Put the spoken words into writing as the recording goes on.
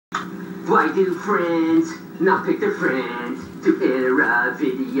Why do friends not pick their friends to enter a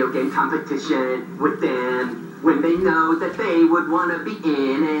video game competition with them when they know that they would want to be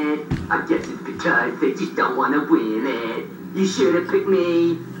in it? I guess it's because they just don't want to win it. You should have picked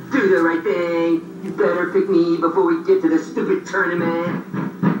me. Do the right thing. You better pick me before we get to the stupid tournament.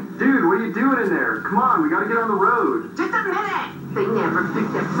 Dude, what are you doing in there? Come on, we gotta get on the road. Just a minute! They never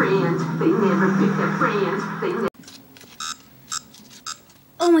pick their friends. They never pick their friends. They never...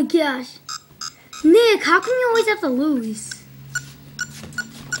 Oh my gosh. Nick, how come you always have to lose?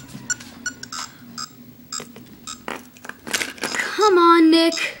 Come on,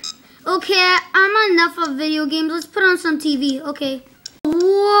 Nick. Okay, I'm on enough of video games. Let's put on some TV. Okay.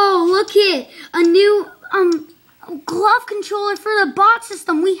 Whoa, look it. A new glove controller for the bot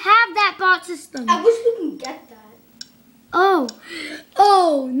system. We have that bot system. I wish we can get that. Oh,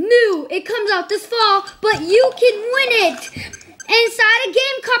 new. It comes out this fall, but you can win it inside a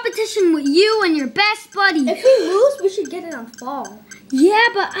game competition with you and your best buddy. If we lose, we should get it on fall. Yeah,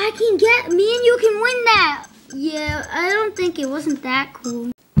 but me and you can win that. Yeah, I don't think it wasn't that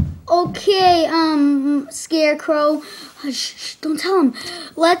cool. Okay, Scarcrow. Shh, don't tell him.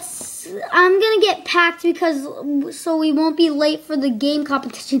 I'm gonna get packed so we won't be late for the game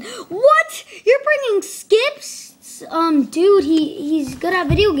competition. What? You're bringing Skips? Dude, he's good at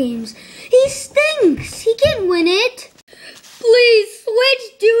video games. He stinks. He can't win it. Please,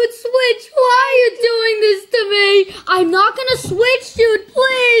 switch, dude, switch. Why are you doing this to me? I'm not gonna switch, dude,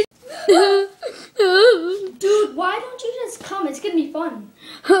 please. Dude, why don't you just come? It's gonna be fun.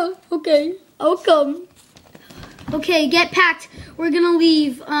 Okay, I'll come. Okay, get packed. We're gonna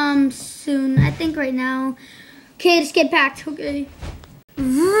leave soon. I think right now. Okay, just get packed. Okay.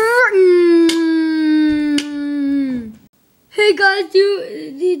 Hey guys, do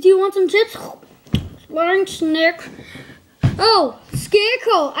you want some chips? Thanks, Nick. Oh,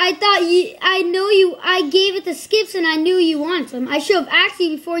 Scarecrow, I gave it to Skips and I knew you wanted some. I should have asked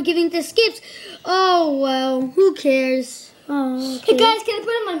you before giving it to Skips. Oh, well, who cares? Oh, okay. Hey guys, can I put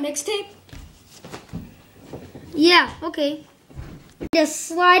on my mixtape? Yeah, okay. Just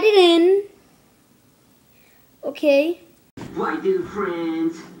slide it in. Okay. Why do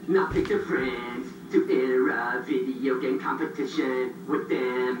friends not pick their friends to enter a video game competition with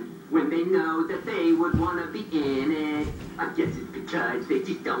them when they know that they would want to be in it? I guess it's because they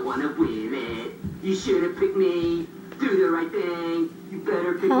just don't want to win it. You should have picked me. Do the right thing. You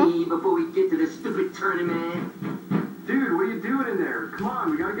better pick me before we get to the stupid tournament. Dude, what are you doing in there? Come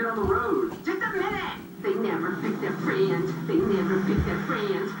on, we gotta get on the road. Just a minute! They never pick their friends. They never pick their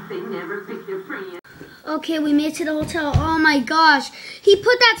friends. They never pick their friends. Okay, we made it to the hotel. Oh my gosh. He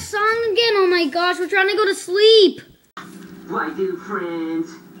put that song again. Oh my gosh, we're trying to go to sleep. Why do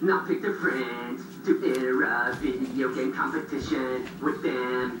friends not pick their friends to enter a video game competition with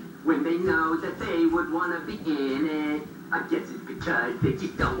them when they know that they would want to be in it? I guess it's because they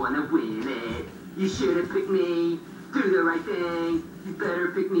just don't want to win it. You should have picked me. Do the right thing. You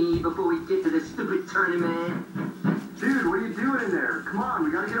better pick me before we get to the stupid tournament. Dude, what are you doing in there? Come on,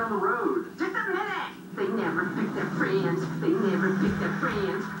 we gotta get on the road. Just a minute! They never pick their friends. They never pick their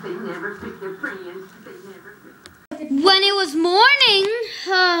friends. They never pick their friends. They never pick... When it was morning,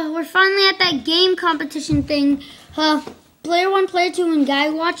 we're finally at that game competition thing. Player 1, player 2, and guy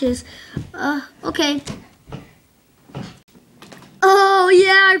watches. Okay. Oh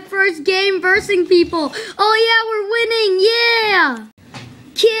yeah, our first game versing people. Oh yeah, we're winning, yeah.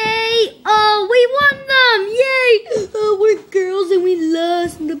 Okay, oh, we won them, yay. Oh, we're girls and we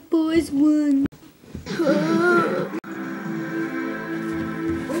lost and the boys won.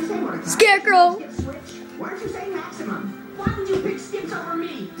 Scarecrow. Why don't you say maximum? Why would you pick Skips over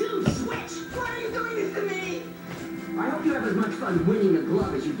me? Dude, switch! Why are you doing this to me? I hope you have as much fun winning the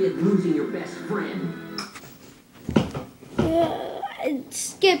glove as you did losing your best friend.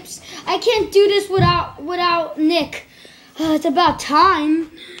 Skips, I can't do this without Nick. It's about time.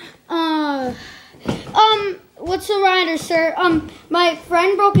 What's the matter, sir? My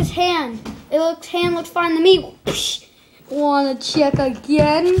friend broke his hand. Hand looks fine to me. Wanna check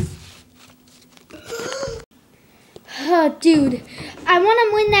again? Dude, I want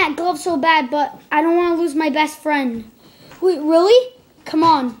to win that glove so bad, but I don't want to lose my best friend. Wait, really? Come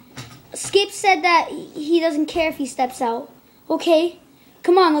on. Skip said that he doesn't care if he steps out. Okay,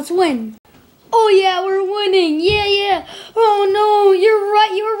 come on, let's win. Oh yeah, we're winning. Yeah. Oh no, you're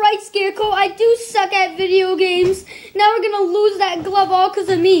right, Scarecrow. I do suck at video games. Now we're gonna lose that glove all because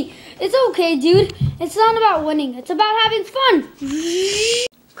of me. It's okay, dude. It's not about winning. It's about having fun.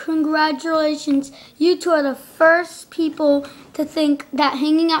 Congratulations. You two are the first people to think that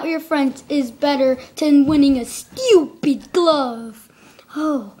hanging out with your friends is better than winning a stupid glove.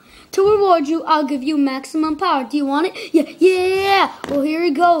 Oh, To reward you, I'll give you maximum power. Do you want it? Yeah. Well, here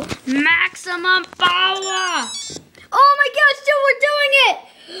we go. Maximum power. Oh my gosh, dude, we're doing it.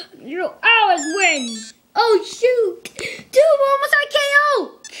 You always win. Oh, shoot. Dude, we're almost at KO.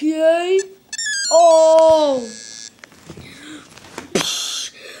 Okay. Oh.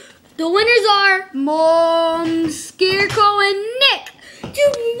 The winners are Mom, Scarecrow, and Nick.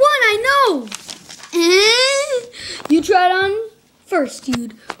 Dude, we won, I know. You try it on first,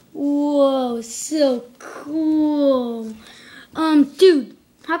 dude. Whoa, so cool. Dude,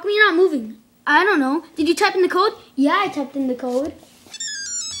 how come you're not moving? I don't know. Did you type in the code? Yeah, I typed in the code.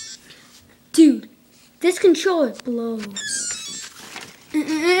 Dude, this controller blows.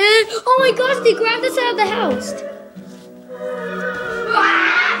 Oh my gosh, they grabbed us out of the house.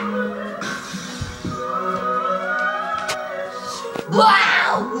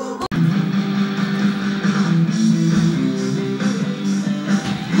 Wow!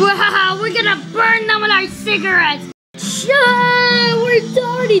 Wow, we're gonna burn them with our cigarettes. We're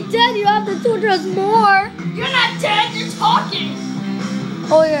already dead. You have to torture us more. You're not dead, you're talking.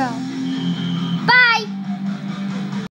 Oh yeah.